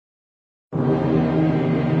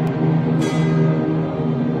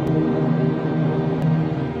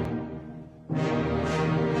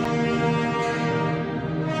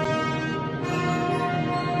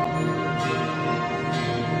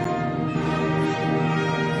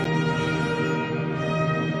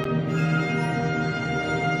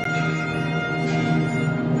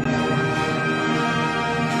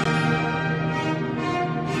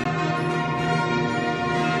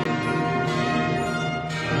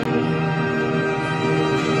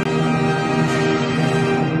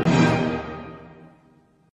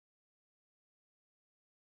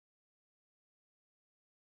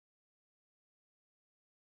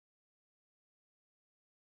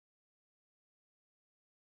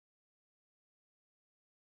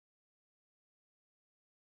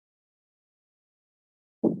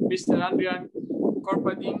Mr. Adrian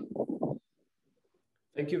Korpadin.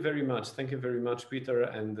 Thank you very much. Thank you very much, Peter,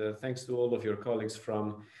 and thanks to all of your colleagues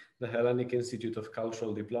from the Hellenic Institute of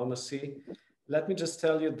Cultural Diplomacy. Let me just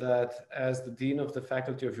tell you that as the Dean of the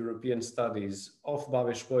Faculty of European Studies of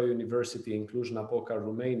Babeș-Bolyai University in Cluj-Napoca,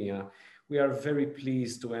 Romania, we are very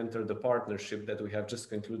pleased to enter the partnership that we have just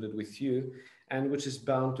concluded with you and which is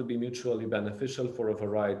bound to be mutually beneficial for a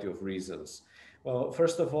variety of reasons. Well,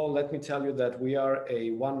 first of all, let me tell you that we are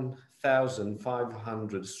a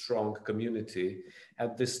 1,500 strong community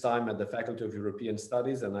at this time at the Faculty of European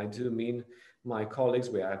Studies, and I do mean my colleagues.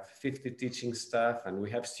 We have 50 teaching staff, and we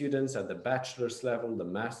have students at the bachelor's level, the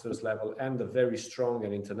master's level, and the very strong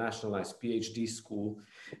and internationalized PhD school.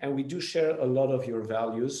 And we do share a lot of your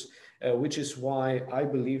values, which is why I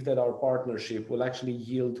believe that our partnership will actually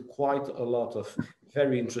yield quite a lot of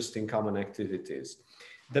very interesting common activities.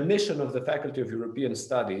 The mission of the Faculty of European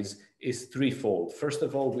Studies is threefold. First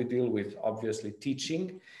of all, we deal with obviously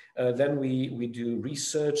teaching. Then we do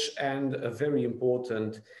research, and a very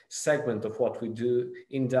important segment of what we do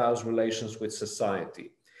endows relations with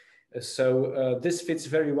society. So this fits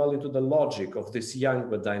very well into the logic of this young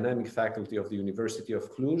but dynamic faculty of the University of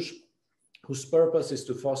Cluj, whose purpose is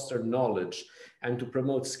to foster knowledge and to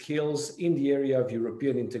promote skills in the area of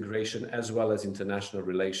European integration as well as international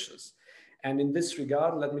relations. And in this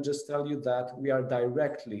regard, let me just tell you that we are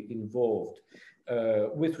directly involved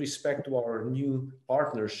with respect to our new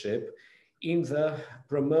partnership in the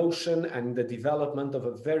promotion and the development of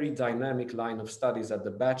a very dynamic line of studies at the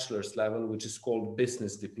bachelor's level, which is called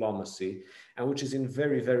business diplomacy, and which is in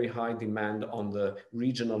very, very high demand on the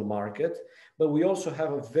regional market. But we also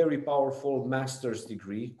have a very powerful master's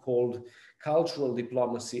degree called Cultural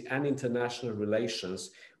Diplomacy and International Relations,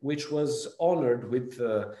 which was honored with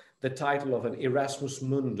the title of an Erasmus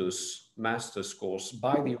Mundus master's course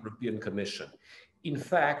by the European Commission. In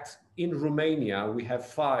fact, in Romania, we have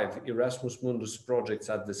 5 Erasmus Mundus projects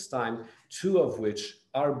at this time, 2 of which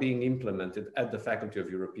are being implemented at the Faculty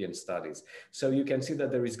of European Studies. So you can see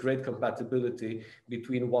that there is great compatibility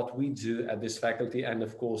between what we do at this faculty and,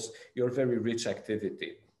 of course, your very rich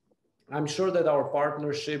activity. I'm sure that our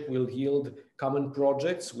partnership will yield common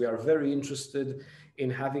projects. We are very interested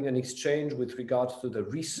in having an exchange with regards to the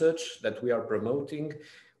research that we are promoting.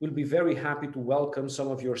 We'll be very happy to welcome some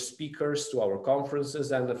of your speakers to our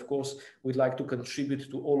conferences, and of course, we'd like to contribute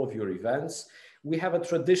to all of your events. We have a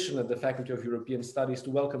tradition at the Faculty of European Studies to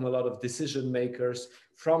welcome a lot of decision makers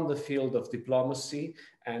from the field of diplomacy,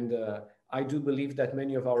 and I do believe that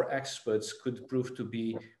many of our experts could prove to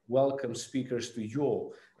be welcome speakers to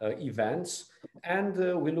your events.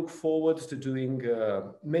 And we look forward to doing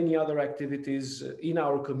many other activities in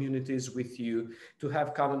our communities with you, to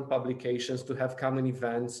have common publications, to have common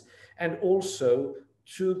events, and also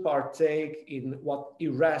to partake in what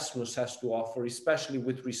Erasmus has to offer, especially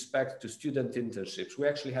with respect to student internships. We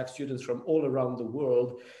actually have students from all around the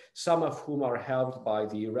world, some of whom are helped by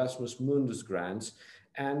the Erasmus Mundus grants.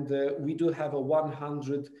 And we do have a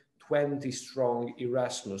 120 strong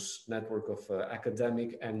Erasmus network of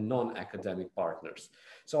academic and non-academic partners.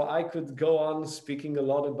 So I could go on speaking a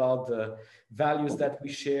lot about the values that we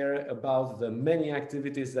share, about the many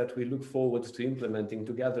activities that we look forward to implementing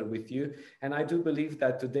together with you. And I do believe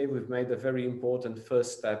that today we've made a very important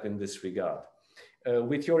first step in this regard.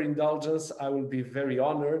 With your indulgence, I will be very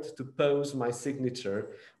honored to pose my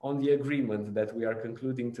signature on the agreement that we are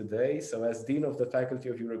concluding today. So as Dean of the Faculty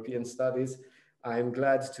of European Studies, I am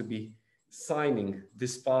glad to be signing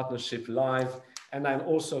this partnership live. And I'm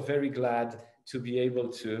also very glad to be able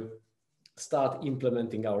to start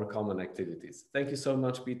implementing our common activities. Thank you so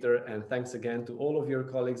much, Peter. And thanks again to all of your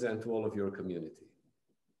colleagues and to all of your community.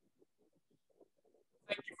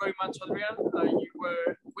 Thank you very much, Adrian. You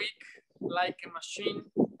were quick like a machine,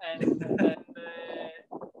 and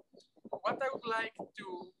what I would like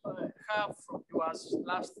to have from you as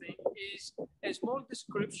last thing is a small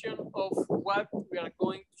description of what we are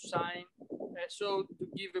going to sign, so to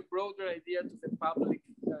give a broader idea to the public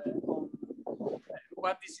on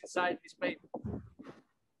what is inside this paper.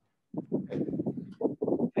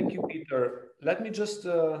 Thank you, Peter. Let me just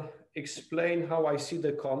explain how I see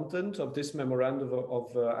the content of this memorandum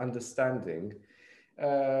of understanding.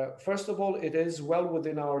 First of all, it is well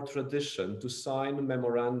within our tradition to sign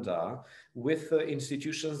memoranda with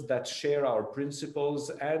institutions that share our principles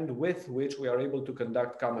and with which we are able to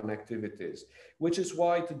conduct common activities, which is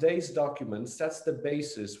why today's document sets the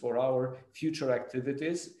basis for our future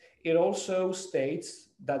activities. It also states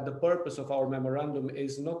that the purpose of our memorandum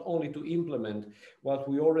is not only to implement what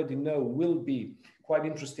we already know will be quite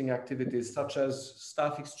interesting activities such as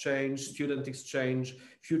staff exchange, student exchange,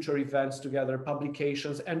 future events together,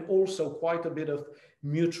 publications, and also quite a bit of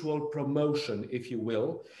mutual promotion, if you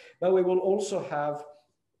will. But we will also have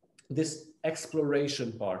this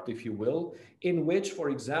exploration part, if you will, in which, for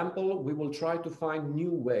example, we will try to find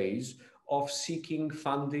new ways of seeking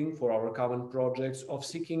funding for our common projects, of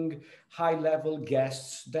seeking high-level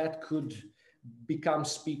guests that could become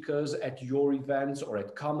speakers at your events or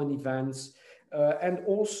at common events. And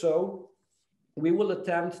also, we will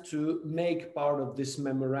attempt to make part of this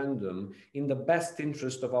memorandum in the best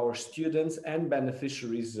interest of our students and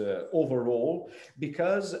beneficiaries overall,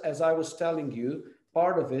 because, as I was telling you,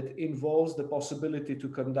 part of it involves the possibility to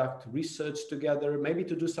conduct research together, maybe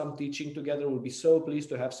to do some teaching together. We'll be so pleased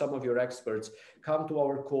to have some of your experts come to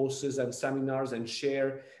our courses and seminars and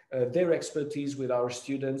share their expertise with our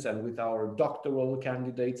students and with our doctoral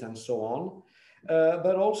candidates and so on.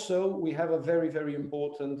 But also we have a very, very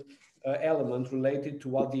important element related to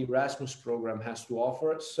what the Erasmus program has to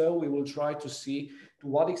offer. So we will try to see to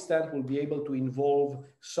what extent we'll be able to involve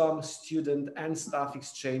some student and staff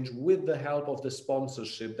exchange with the help of the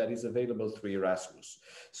sponsorship that is available through Erasmus.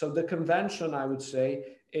 So the convention, I would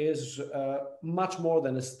say, is much more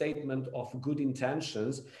than a statement of good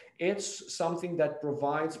intentions. It's something that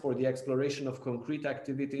provides for the exploration of concrete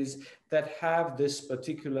activities that have this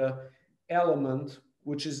particular element,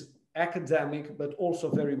 which is academic, but also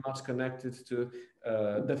very much connected to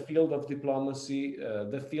the field of diplomacy,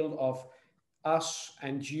 the field of us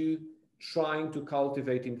and you trying to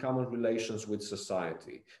cultivate in common relations with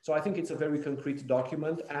society. So I think it's a very concrete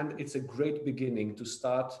document, and it's a great beginning to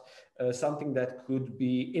start something that could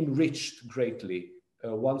be enriched greatly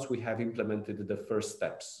once we have implemented the first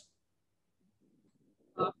steps.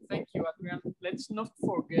 Thank you, Adrian. Let's not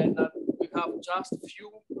forget that we have just a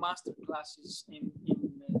few master classes in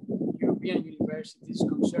European universities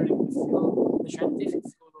concerning the field, the scientific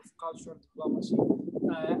field of cultural diplomacy.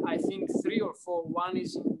 I think 3 or 4. One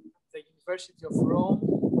is in the University of Rome.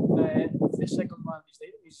 The second one is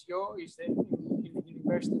in the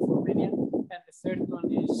University of Romania, and the third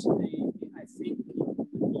one is I think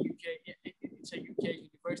in the UK. It's a UK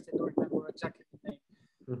university. I don't remember exactly the name.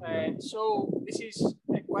 So this is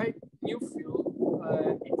a quite new field.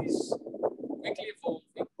 It is quickly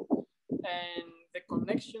evolving, and the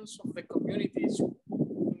connections of the communities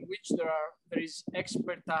in which there is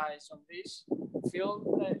expertise on this field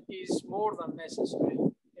is more than necessary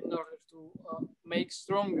in order to make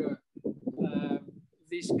stronger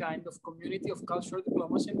this kind of community of cultural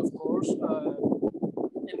diplomacy, and of course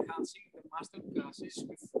enhancing the master classes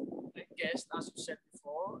with guests, as you said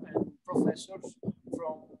before, and professors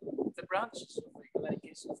from the branches of the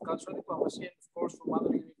Hellenic of Cultural Diplomacy, and of course from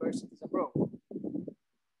other universities abroad.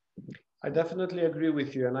 I definitely agree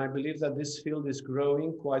with you, and I believe that this field is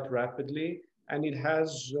growing quite rapidly, and it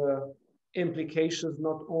has implications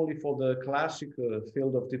not only for the classical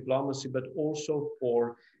field of diplomacy, but also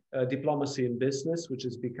for diplomacy in business, which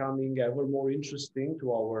is becoming ever more interesting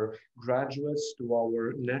to our graduates, to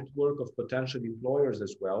our network of potential employers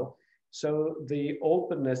as well. So the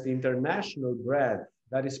openness, the international breadth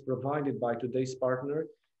that is provided by today's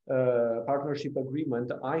partnership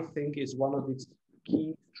agreement, I think is one of its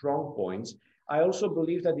key strong points. I also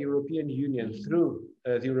believe that the European Union, through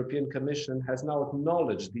the European Commission, has now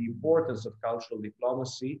acknowledged the importance of cultural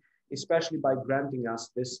diplomacy, especially by granting us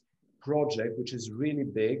this project, which is really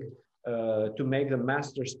big, to make the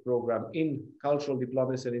master's program in cultural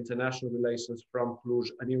diplomacy and international relations from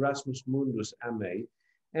Cluj an Erasmus Mundus MA.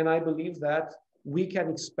 And I believe that we can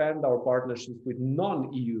expand our partnerships with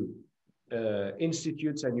non-EU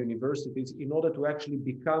institutes and universities in order to actually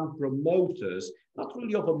become promoters, not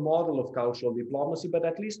really of a model of cultural diplomacy, but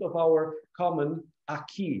at least of our common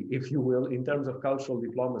acquis, if you will, in terms of cultural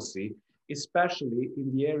diplomacy, especially in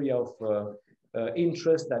the area of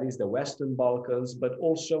interest, that is the Western Balkans, but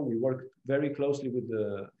also we work very closely with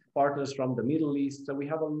the partners from the Middle East. So we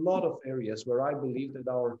have a lot of areas where I believe that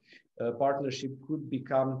our partnership could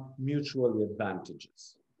become mutually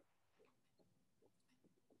advantageous.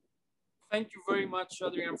 Thank you very much,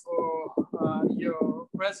 Adrian, for your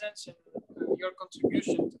presence and your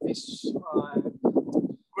contribution to this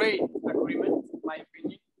great agreement, in my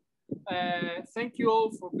opinion. Thank you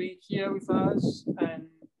all for being here with us, and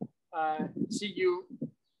see you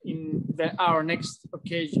in our next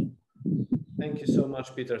occasion. Thank you so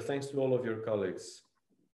much, Peter. Thanks to all of your colleagues.